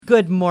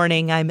Good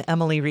morning. I'm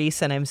Emily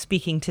Reese, and I'm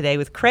speaking today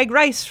with Craig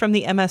Rice from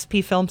the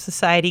MSP Film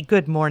Society.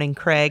 Good morning,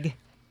 Craig.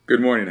 Good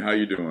morning. How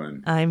you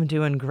doing? I'm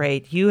doing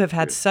great. You have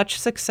had such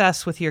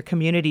success with your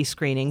community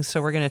screenings,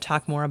 so we're going to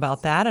talk more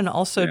about that, and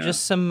also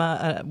just some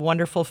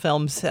wonderful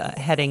films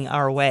heading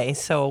our way.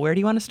 So where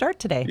do you want to start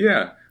today?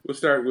 Yeah, we'll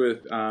start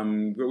with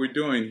what we're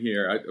doing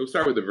here. We'll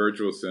start with the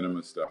virtual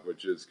cinema stuff,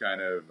 which is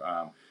kind of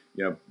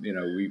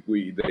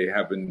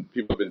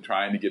people have been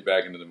trying to get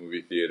back into the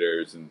movie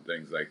theaters and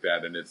things like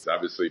that, and it's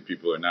obviously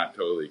people are not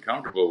totally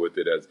comfortable with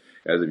it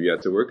as of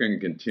yet. So we're going to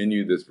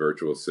continue this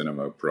virtual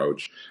cinema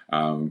approach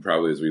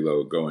probably as we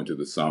go into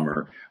the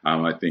summer.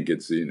 I think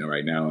it's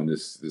right now in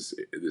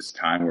this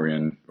time we're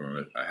in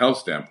from a health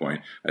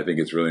standpoint, I think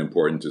it's really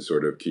important to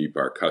sort of keep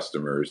our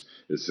customers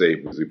as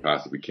safe as we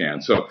possibly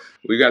can. So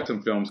we got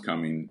some films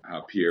coming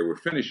up here. We're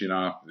finishing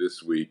off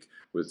this week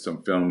with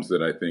some films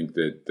that I think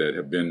that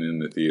have been in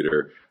the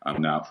theater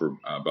now for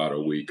about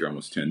a week,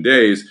 almost 10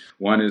 days.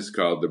 One is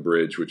called The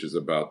Bridge, which is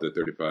about the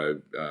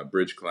 35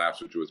 bridge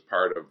collapse, which was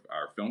part of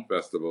our film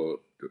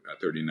festival,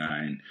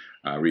 39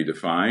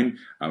 Redefined.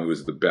 It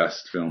was the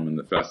best film in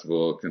the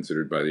festival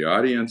considered by the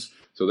audience.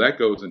 So that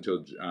goes until,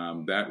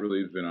 that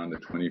really has been on the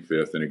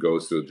 25th, and it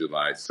goes till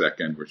July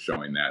 2nd. We're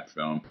showing that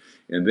film.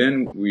 And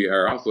then we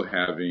are also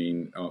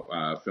having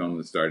a film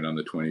that started on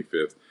the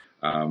 25th,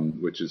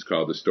 which is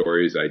called The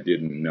Stories I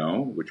Didn't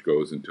Know, which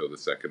goes until the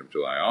 2nd of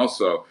July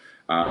also.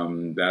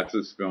 That's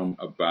this film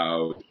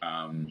about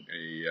one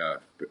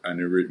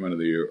of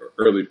the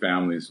early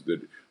families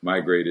that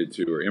migrated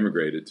to or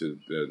immigrated to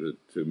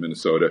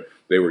Minnesota.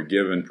 They were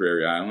given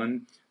Prairie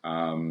Island,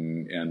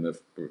 and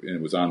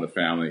it was on the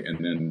family. And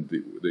then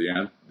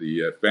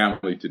the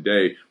family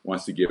today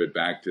wants to give it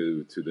back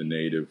to the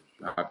native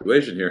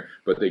population here,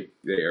 but they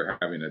are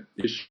having an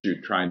issue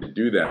trying to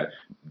do that.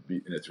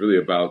 And it's really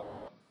about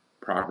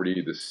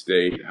property, the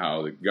state,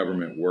 how the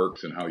government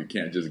works, and how you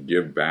can't just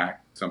give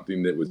back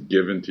something that was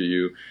given to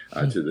you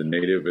to the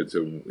native. It's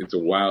a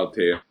wild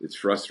tale. It's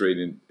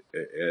frustrating,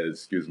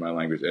 excuse my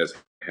language, as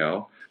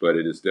hell, but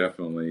it is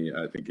definitely,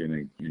 I think,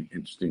 an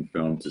interesting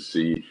film to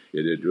see.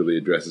 It really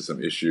addresses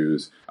some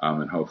issues,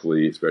 and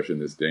hopefully, especially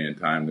in this day and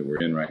time that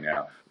we're in right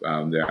now,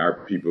 there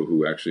are people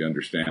who actually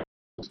understand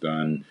what's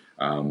done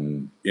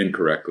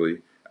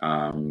incorrectly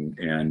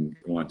and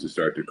want to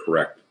start to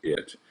correct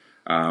it.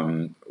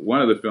 One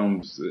of the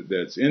films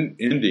that's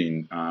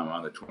ending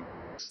on the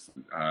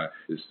 20th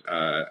is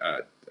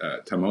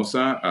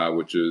Tamosa,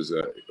 which is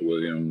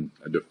William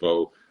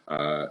Dafoe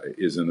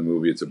is in the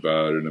movie. It's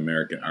about an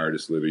American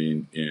artist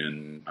living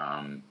in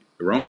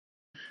Rome.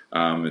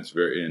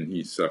 And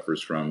he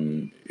suffers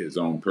from his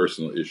own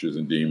personal issues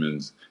and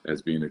demons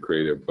as being a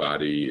creative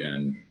body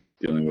and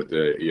dealing with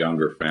a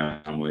younger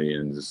family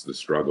and just the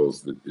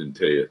struggles that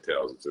it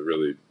tells. It's a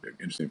really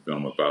interesting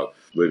film about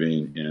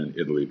living in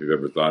Italy. If you've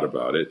ever thought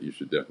about it, you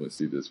should definitely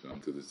see this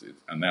film.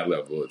 On that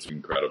level, it's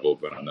incredible,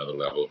 but on another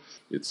level,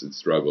 it's a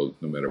struggle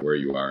no matter where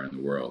you are in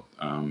the world.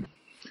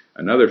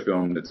 Another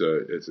film it's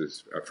a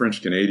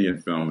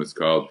French-Canadian film. It's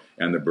called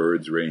And the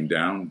Birds Rain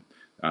Down.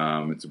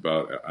 It's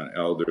about an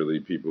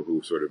elderly people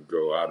who sort of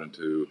go out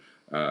into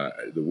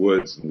the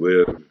woods and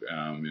live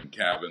in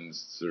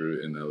cabins sort of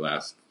in the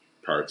last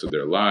parts of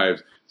their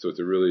lives. So it's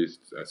a really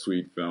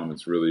sweet film.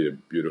 It's really a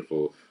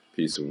beautiful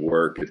piece of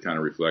work. It kind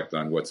of reflects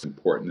on what's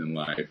important in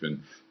life,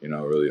 and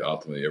really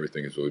ultimately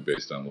everything is really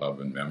based on love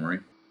and memory.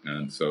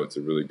 And so it's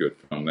a really good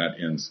film. That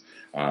ends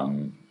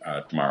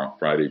tomorrow,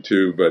 Friday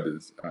too. But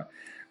I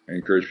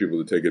encourage people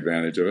to take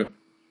advantage of it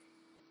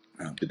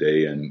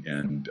today, and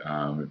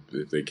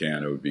if they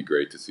can, it would be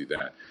great to see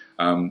that.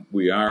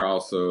 We are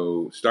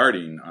also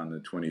starting on the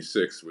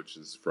 26th, which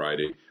is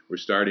Friday. We're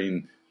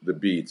starting The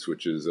Beats,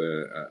 which is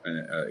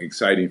an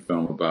exciting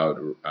film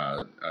about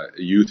a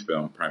youth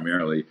film,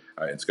 primarily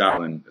in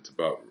Scotland. It's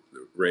about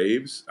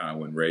raves,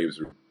 when raves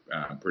were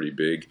pretty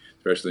big,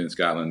 especially in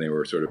Scotland. They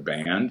were sort of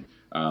banned.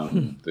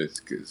 The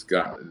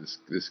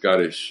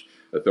Scottish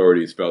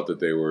authorities felt that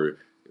they were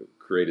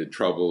created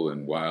trouble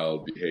and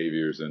wild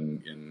behaviors,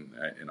 and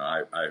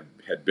I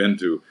had been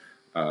to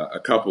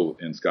a couple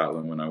in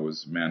Scotland when I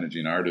was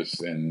managing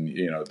artists, and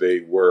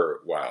they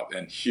were wild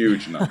and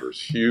huge numbers,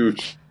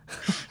 huge.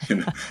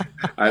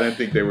 I don't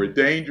think they were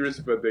dangerous,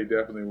 but they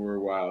definitely were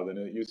wild.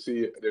 And you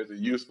see, there's a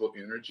youthful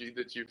energy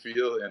that you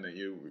feel, and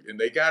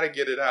they got to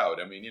get it out.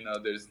 I mean,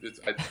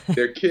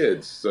 they're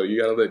kids, so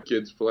you got to let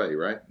kids play,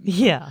 right?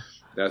 Yeah.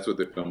 That's what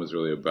the film is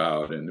really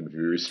about. And if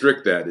you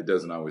restrict that, it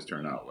doesn't always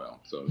turn out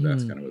well. So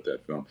that's kind of what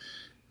that film.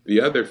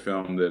 The other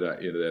film that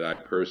I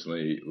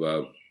personally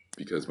love,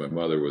 because my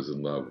mother was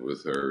in love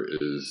with her,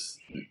 is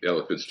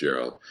Ella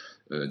Fitzgerald.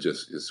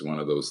 It's one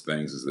of those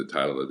things is the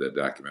title of that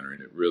documentary.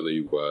 And it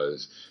really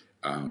was,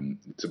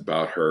 it's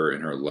about her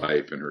and her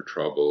life and her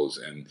troubles.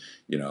 And,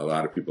 a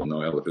lot of people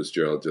know Ella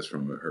Fitzgerald just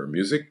from her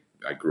music.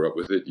 I grew up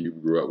with it. You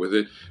grew up with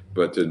it.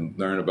 But to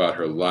learn about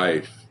her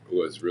life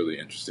was really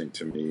interesting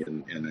to me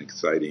and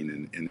exciting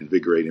and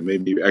invigorating.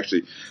 Made me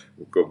actually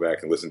go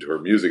back and listen to her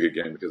music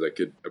again, because I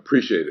could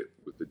appreciate it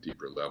with a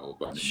deeper level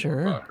about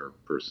her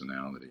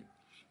personality.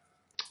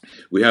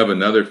 We have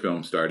another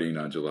film starting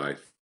on July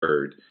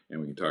 3rd,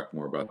 and we can talk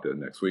more about that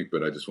next week.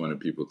 But I just wanted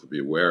people to be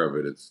aware of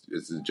it.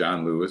 It's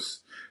John Lewis,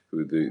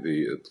 who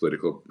the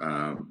political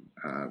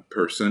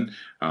person.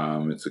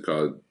 It's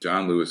called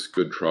John Lewis: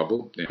 Good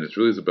Trouble, and it's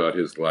really about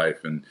his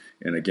life, and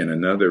again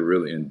another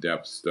really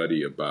in-depth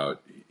study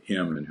about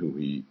him and who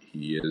he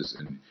is,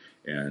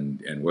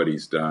 and what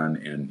he's done,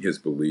 and his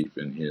belief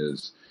in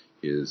his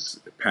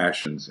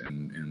passions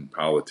and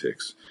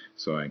politics.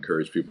 So I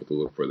encourage people to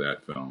look for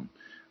that film.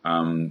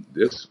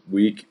 This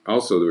week,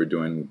 also,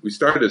 we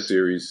started a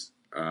series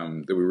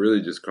that we're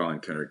really just calling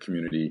kind of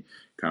community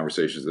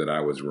conversations that I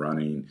was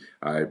running.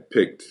 I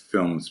picked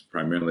films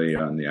primarily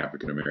on the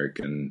African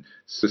American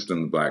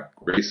system, Black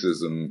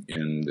racism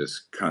in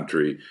this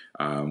country.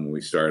 We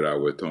started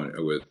out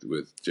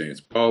with James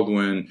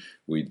Baldwin.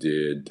 We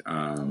did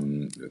a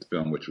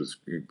film which was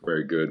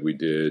very good. We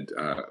did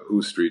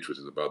Who Streets, which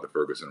is about the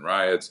Ferguson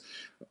riots.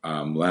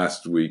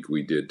 Last week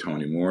we did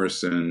Toni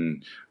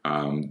Morrison.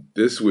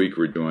 This week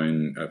we're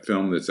doing a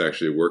film that's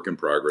actually a work in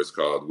progress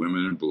called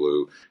Women in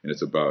Blue, and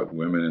it's about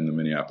women in the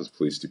Minneapolis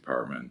Police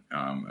Department.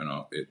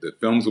 The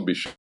films will be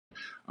shown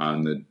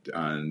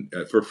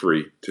for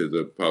free to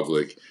the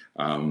public.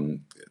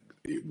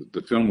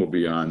 The film will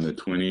be on the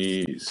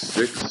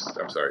 26th.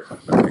 I'm sorry, I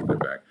take that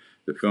back.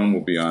 The film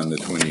will be on the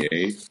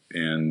 28th,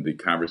 and the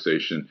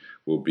conversation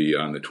will be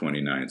on the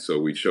 29th. So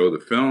we show the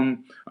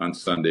film on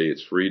Sunday.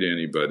 It's free to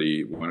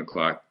anybody, 1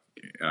 o'clock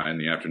in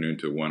the afternoon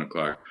to 1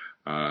 o'clock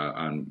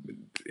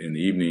in the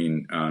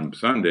evening on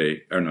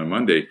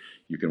Monday.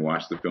 You can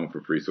watch the film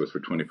for free, so it's for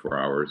 24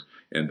 hours.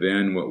 And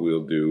then what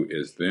we'll do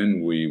is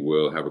we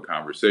will have a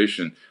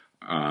conversation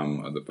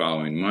the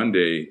following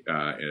Monday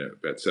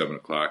at 7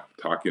 o'clock,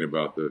 talking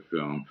about the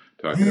film,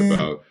 talking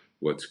about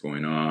what's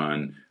going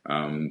on,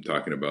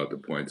 talking about the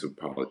points of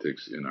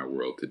politics in our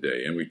world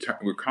today. And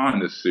we're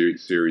calling this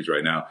series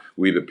right now,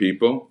 We the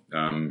People,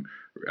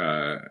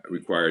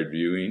 Required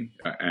Viewing,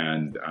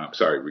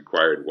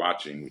 Required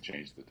Watching. We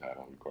changed the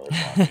title, Required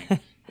Watching.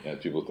 Yeah,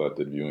 people thought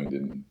that viewing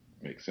didn't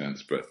make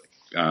sense, but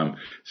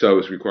so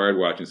it's Required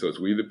Watching. So it's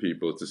We the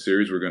People. It's a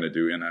series we're going to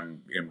do, and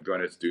I'm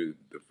going to do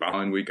the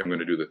following week. I'm going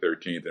to do the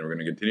 13th, and we're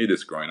going to continue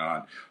this going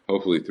on,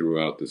 hopefully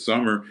throughout the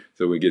summer,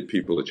 so we get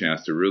people a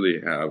chance to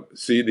really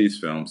see these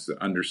films,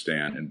 to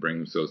understand and bring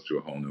themselves to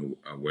a whole new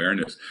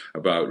awareness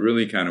about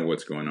really kind of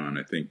what's going on.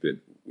 I think that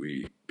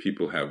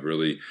people have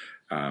really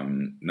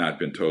not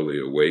been totally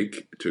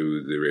awake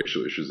to the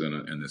racial issues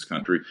in this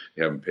country.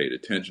 They haven't paid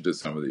attention to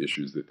some of the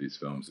issues that these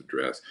films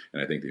address. And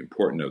I think the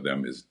important of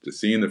them is to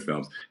see in the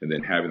films and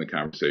then having the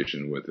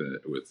conversation with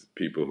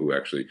people who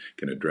actually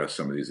can address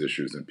some of these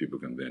issues, and people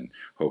can then,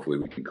 hopefully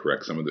we can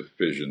correct some of the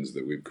fissions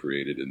that we've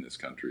created in this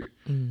country.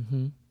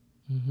 Mm-hmm.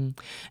 Mm-hmm.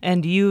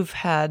 And you've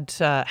had,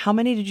 how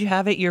many did you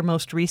have at your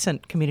most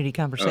recent community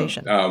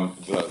conversation?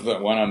 The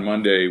one on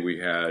Monday, we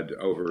had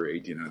over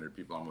 1,800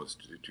 people,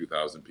 almost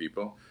 2,000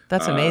 people.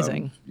 That's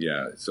amazing.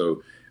 Yeah.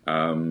 So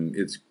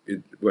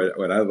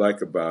what I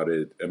like about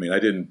it, I mean,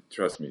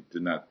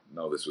 did not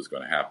know this was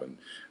going to happen.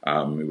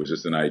 It was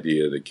just an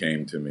idea that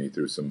came to me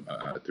through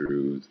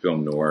through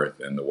Film North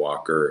and the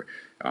Walker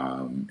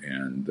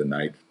and the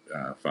Knight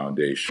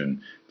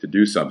Foundation to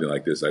do something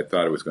like this. I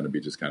thought it was going to be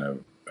just kind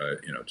of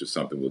just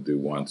something we'll do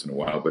once in a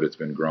while, but it's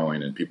been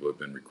growing and people have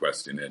been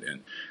requesting it.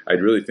 And I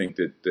really think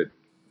that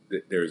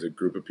there's a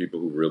group of people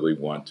who really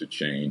want to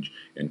change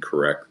and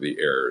correct the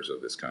errors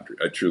of this country.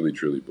 I truly,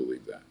 truly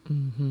believe that.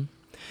 Mm-hmm.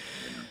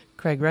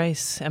 Craig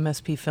Rice,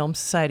 MSP Film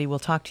Society. We'll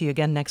talk to you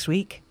again next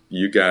week.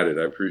 You got it.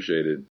 I appreciate it.